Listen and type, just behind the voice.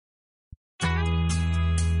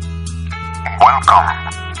Welcome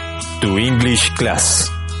to English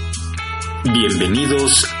Class.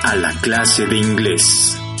 Bienvenidos a la clase de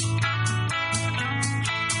inglés.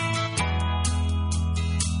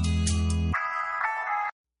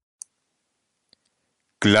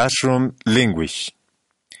 Classroom Language.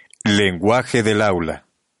 Lenguaje del aula.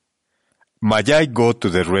 May I go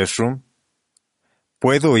to the restroom?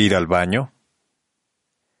 ¿Puedo ir al baño?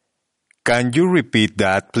 Can you repeat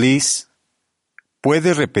that, please?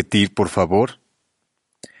 ¿Puede repetir, por favor?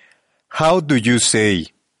 How do you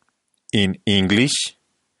say in English?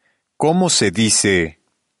 ¿Cómo se dice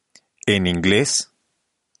en inglés?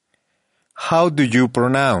 How do you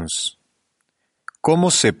pronounce?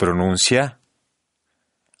 ¿Cómo se pronuncia?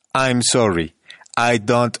 I'm sorry, I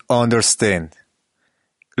don't understand.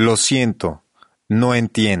 Lo siento, no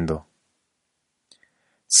entiendo.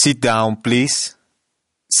 Sit down, please.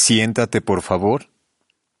 Siéntate, por favor.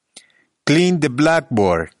 Clean the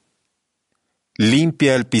blackboard.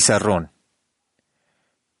 Limpia el pizarrón.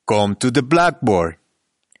 Come to the blackboard.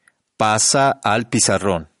 Pasa al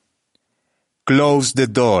pizarrón. Close the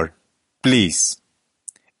door, please.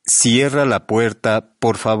 Cierra la puerta,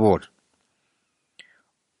 por favor.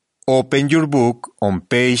 Open your book on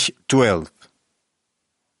page 12.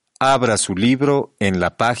 Abra su libro en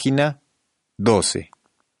la página 12.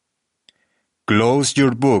 Close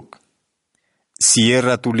your book.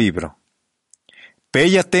 Cierra tu libro.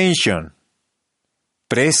 Pay attention.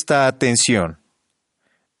 Presta atención.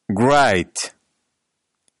 Write.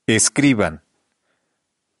 Escriban.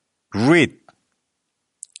 Read.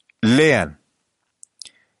 Lean.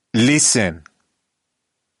 Listen.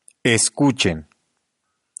 Escuchen.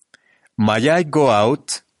 May I go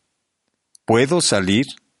out? ¿Puedo salir?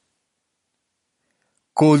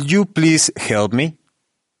 Could you please help me?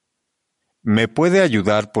 ¿Me puede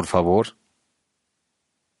ayudar, por favor?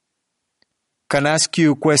 Can I ask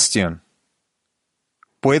you a question?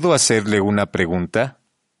 ¿Puedo hacerle una pregunta?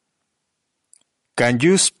 Can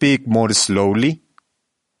you speak more slowly?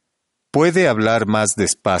 ¿Puede hablar más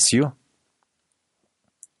despacio?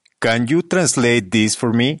 Can you translate this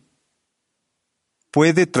for me?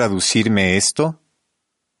 ¿Puede traducirme esto?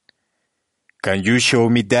 Can you show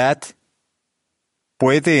me that?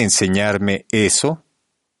 ¿Puede enseñarme eso?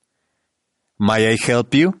 May I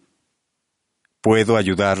help you? ¿Puedo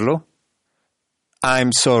ayudarlo?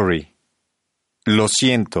 I'm sorry. Lo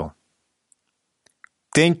siento.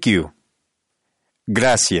 Thank you.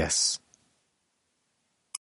 Gracias.